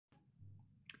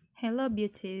Hello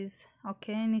beauties.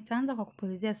 Okay, nitaanza kwa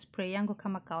kupulizia spray yangu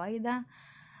kama kawaida.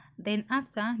 Then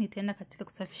after nitaenda katika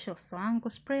kusafisha uso wangu.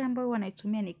 Spray ambayo huwa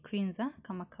naitumia ni cleanser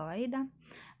kama kawaida.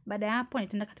 Baada ya hapo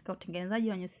nitaenda katika utengenezaji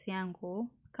wa nyusi yangu.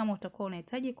 Kama utakuwa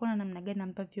unahitaji kuona namna gani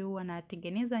ambavyo huwa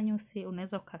natengeneza nyusi,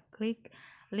 unaweza ukaclick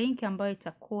link ambayo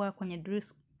itakuwa kwenye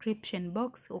description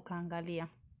box ukaangalia.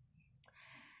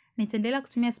 Nitaendelea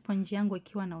kutumia sponge yangu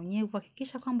ikiwa na unyevu.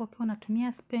 Hakikisha kwamba ukiwa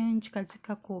unatumia sponge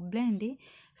katika kublendi,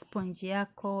 sponge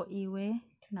yako iwe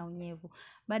na unyevu.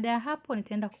 Baada ya hapo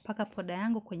nitaenda kupaka poda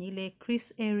yangu kwenye ile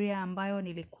crease area ambayo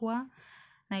nilikuwa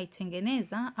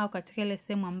naitengeneza, au katika ile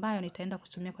sehemu ambayo nitaenda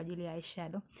kutumia kwa ajili ya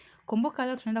eyeshadow. Kumbuka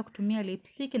leo tunaenda kutumia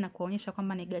lipstick na kuonyesha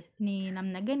kwamba ni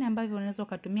namna gani ambavyo unaweza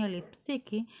kutumia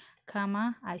lipstick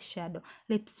kama eyeshadow.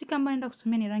 Lipstick ambayo naenda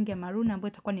kutumia ni rangi ya maroon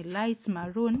ambayo itakuwa ni light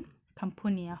maroon,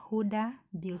 kampuni ya Huda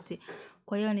Beauty.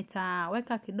 Kwa hiyo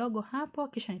nitaweka kidogo hapo,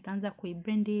 kisha nitaanza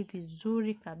kuiblendi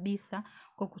vizuri kabisa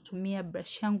kwa kutumia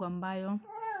brush yangu ambayo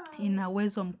ina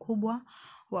uwezo mkubwa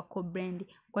wa kublendi.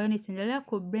 Kwa hiyo nitaendelea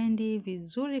kublendi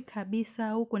vizuri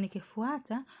kabisa huku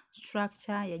nikifuata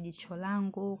structure ya jicho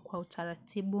langu kwa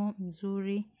utaratibu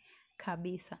mzuri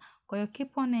kabisa. Kwa hiyo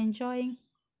keep on enjoying.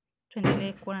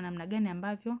 Tuendelee kuona namna gani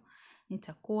ambavyo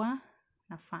nitakuwa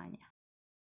nafanya.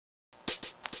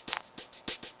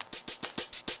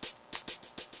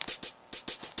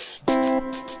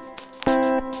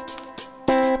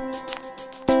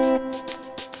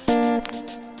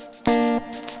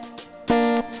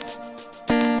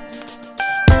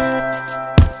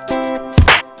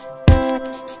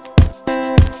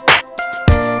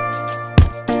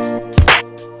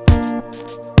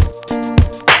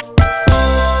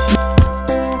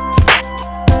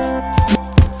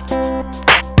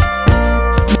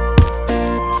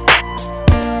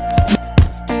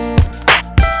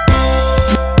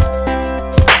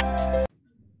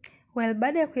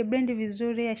 Baada ya kuiblendi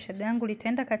vizuri, eyeshadow yangu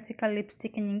litaenda katika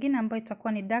lipstick nyingine ambayo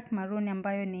itakuwa ni dark maroon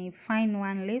ambayo ni fine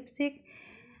one lipstick.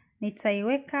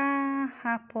 Nitaiweka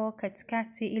hapo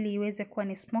katikati ili iweze kuwa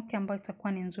ni smoky ambayo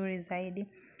itakuwa ni nzuri zaidi.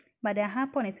 Baada ya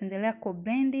hapo nitaendelea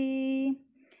kublendi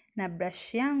na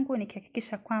brush yangu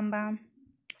nikihakikisha kwamba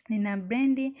nina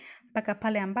blendi mpaka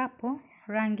pale ambapo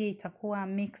rangi itakuwa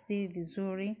mixed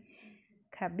vizuri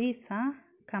kabisa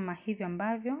kama hivyo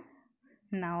ambavyo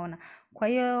naona. Kwa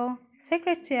hiyo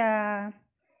secret ya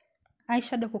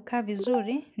eyeshadow kukaa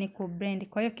vizuri ni kublendi.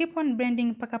 Kwa hiyo keep on blending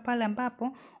mpaka pale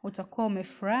ambapo utakuwa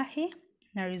umefurahi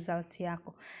na result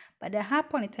yako. Baada ya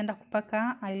hapo nitaenda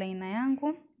kupaka eyeliner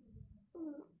yangu.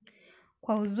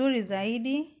 Kwa uzuri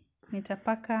zaidi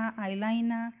nitapaka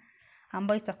eyeliner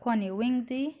ambayo itakuwa ni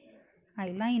winged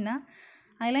eyeliner.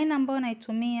 Eyeliner ambayo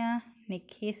naitumia ni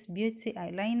Kiss Beauty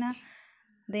eyeliner.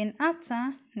 Then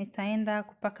after nitaenda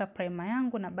kupaka primer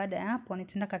yangu, na baada ya hapo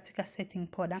nitaenda katika setting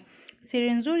powder.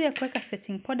 Siri nzuri ya kuweka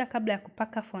setting powder kabla ya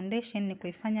kupaka foundation ni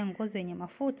kuifanya ngozi yenye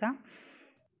mafuta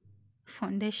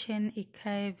foundation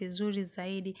ikae vizuri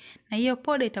zaidi. Na hiyo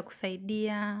powder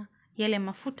itakusaidia yale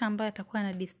mafuta ambayo yatakuwa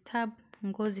na disturb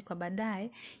ngozi kwa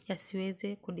baadaye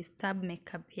yasiweze kudisturb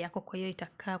makeup yako, kwa hiyo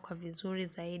itakaa kwa vizuri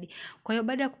zaidi. Kwa hiyo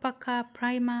baada ya kupaka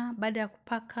primer, baada ya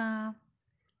kupaka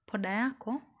powder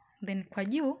yako, then kwa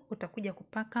juu utakuja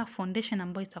kupaka foundation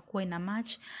ambayo itakuwa ina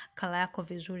match color yako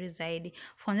vizuri zaidi.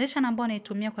 Foundation ambayo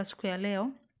naitumia kwa siku ya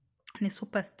leo ni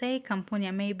Superstay, kampuni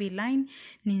ya Maybelline.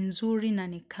 Ni nzuri na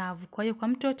ni kavu. Kwa hiyo kwa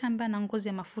mtu yote ambaye ana ngozi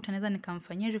ya mafuta naweza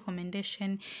nikamfanyia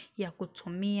recommendation ya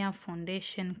kutumia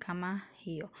foundation kama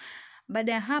hiyo.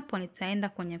 Baada ya hapo nitaenda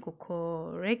kwenye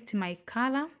kucorrect my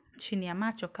color chini ya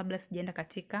macho kabla sijaenda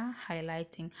katika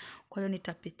highlighting. Kwa hiyo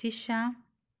nitapitisha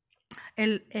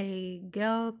LA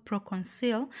Girl Pro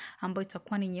Conceal ambayo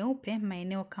itakuwa ni nyeupe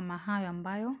maeneo kama hayo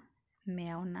ambayo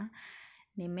mmeona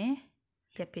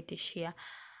nimeyapitishia.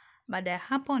 Baada ya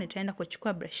hapo nitaenda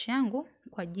kuchukua brush yangu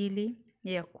kwa ajili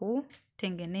ya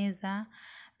kutengeneza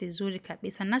vizuri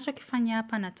kabisa. Ninachokifanya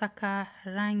hapa, nataka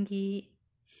rangi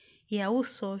ya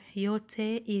uso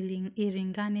yote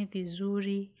ilingane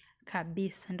vizuri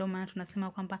kabisa. Ndio maana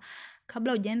tunasema kwamba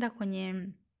kabla hujaenda kwenye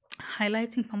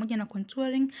highlighting pamoja na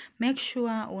contouring, make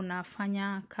sure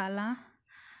unafanya color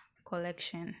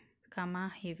correction kama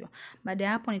hivyo. Baada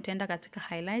ya hapo nitaenda katika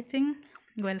highlighting.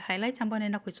 Highlight ambayo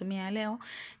naenda kuitumia leo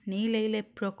ni ile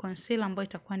Pro Conceal ambayo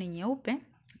itakuwa ni nyeupe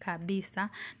kabisa.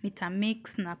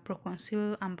 Nitamix na Pro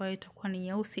Conceal ambayo itakuwa ni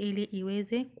nyeusi ili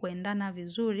iweze kuendana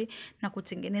vizuri na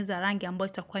kutengeneza rangi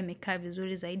ambayo itakuwa imekaa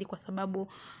vizuri zaidi, kwa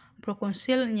sababu Pro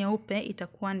Conceal nyeupe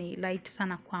itakuwa ni light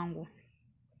sana kwangu.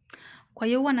 Kwa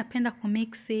hiyo huwa napenda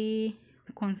kumixi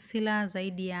concealer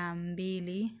zaidi ya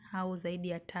 2 au zaidi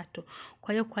ya 3.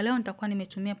 Kwa hiyo kwa leo nitakuwa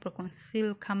nimetumia pro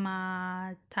conceal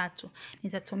kama 3.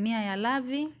 Nitatumia ya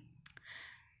Lavi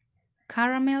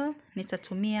Caramel,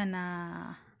 nitatumia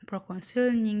na pro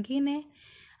conceal nyingine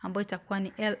ambayo itakuwa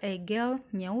ni LA Girl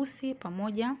nyeusi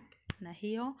pamoja na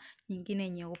hiyo nyingine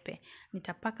nyeupe.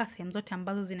 Nitapaka sehemu zote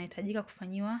ambazo zinahitajika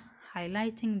kufanyiwa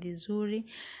highlighting vizuri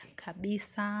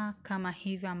kabisa kama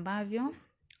hivi ambavyo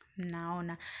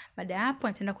mnaona. Baada ya hapo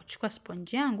nitaenda kuchukua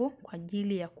sponge yangu kwa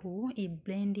ajili ya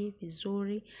kuiblendi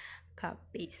vizuri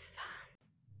kabisa.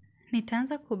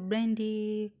 Nitaanza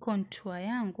kublendi contour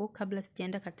yangu kabla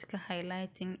sijaenda katika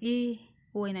highlighting. Hii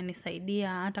huwa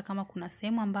inanisaidia hata kama kuna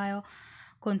sehemu ambayo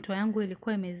contour yangu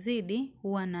ilikuwa imezidi,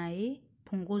 huwa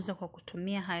naipunguza kwa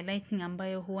kutumia highlighting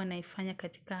ambayo huwa naifanya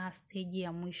katika stage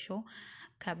ya mwisho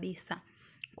kabisa.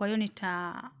 Kwa hiyo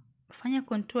nitafanya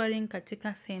contouring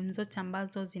katika sehemu zote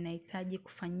ambazo zinahitaji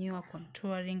kufanyiwa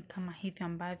contouring kama hivi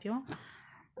ambavyo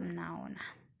mnaona.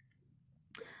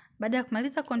 Baada ya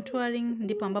kumaliza contouring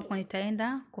ndipo ambapo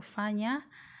nitaenda kufanya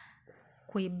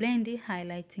kuiblendi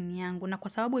highlighting yangu. Na kwa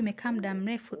sababu imekaa muda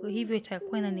mrefu hivyo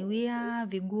itakuwa inaniwia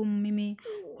vigumu mimi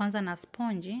kwanza na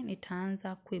sponge,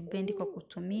 nitaanza kuiblendi kwa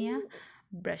kutumia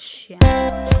brush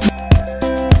yangu.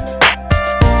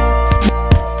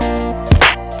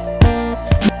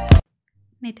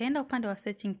 Nitaenda upande wa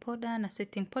setting powder, na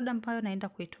setting powder ambayo naenda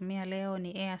kuitumia leo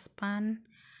ni Airspan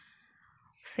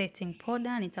setting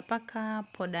powder. Nitapaka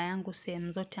powder yangu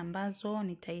sehemu zote ambazo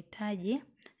nitahitaji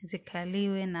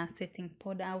zikaliwe na setting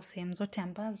powder, au sehemu zote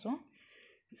ambazo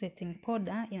setting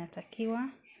powder inatakiwa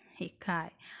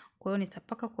ikae. Kwa hiyo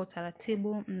nitapaka kwa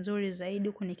utaratibu mzuri zaidi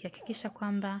huku nikihakikisha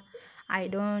kwamba I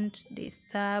don't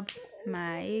disturb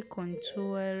my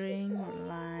contouring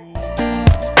line.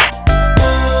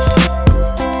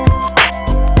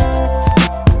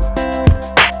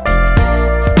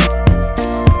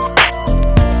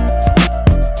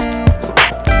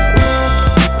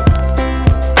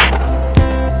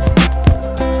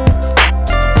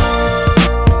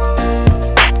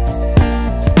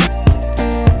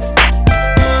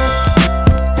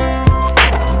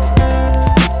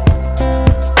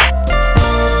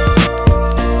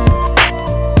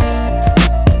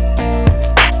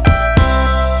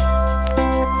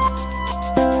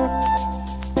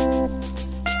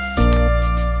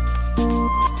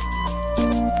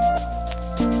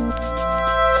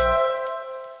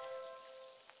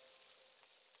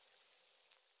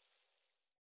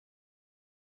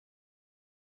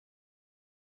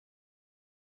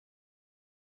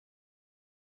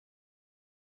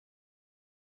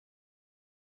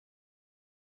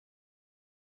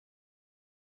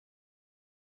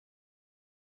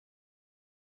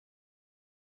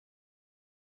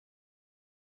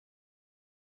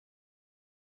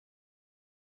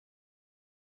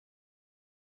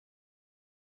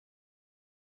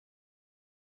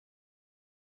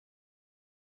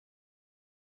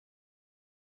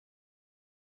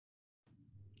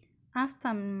 After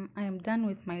I am done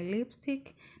with my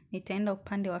lipstick, nitaenda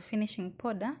upande wa finishing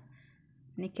powder,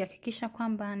 nikihakikisha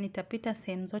kwamba nitapita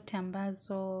sehemu zote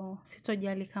ambazo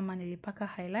sitojali kama nilipaka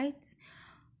highlights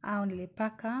au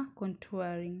nilipaka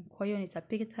contouring. Kwa hiyo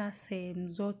nitapita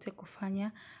sehemu zote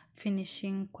kufanya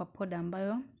finishing kwa powder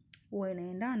ambayo huwa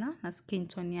inaendana na skin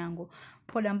tone yangu.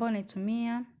 Powder ambayo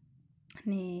naitumia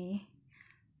ni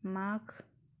MAC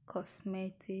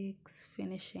Cosmetics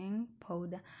finishing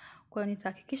powder. Kwa hiyo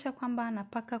nitahakikisha kwamba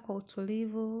napaka kwa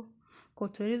utulivu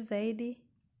zaidi,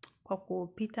 kwa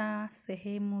kupita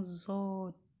sehemu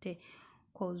zote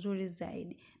kwa uzuri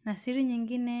zaidi. Na siri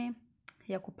nyingine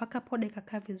ya kupaka poda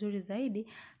ikakaa vizuri zaidi,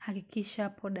 hakikisha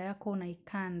poda yako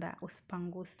unaikanda,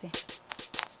 usipanguse.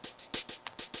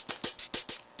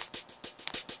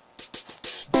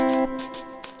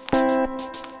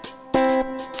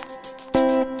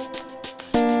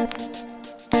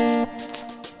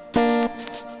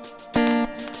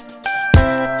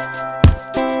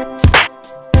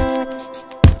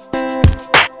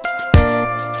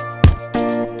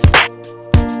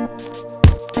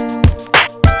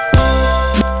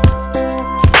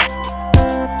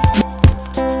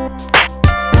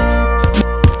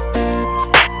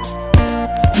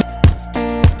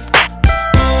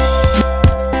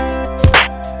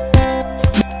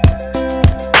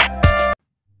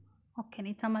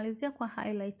 Nitamalizia kwa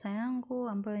highlighter yangu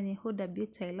ambayo ni Huda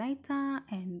Beauty highlighter,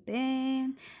 and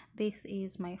then this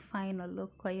is my final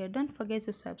look. Kwa hiyo don't forget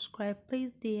to subscribe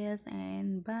please dears,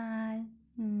 and bye.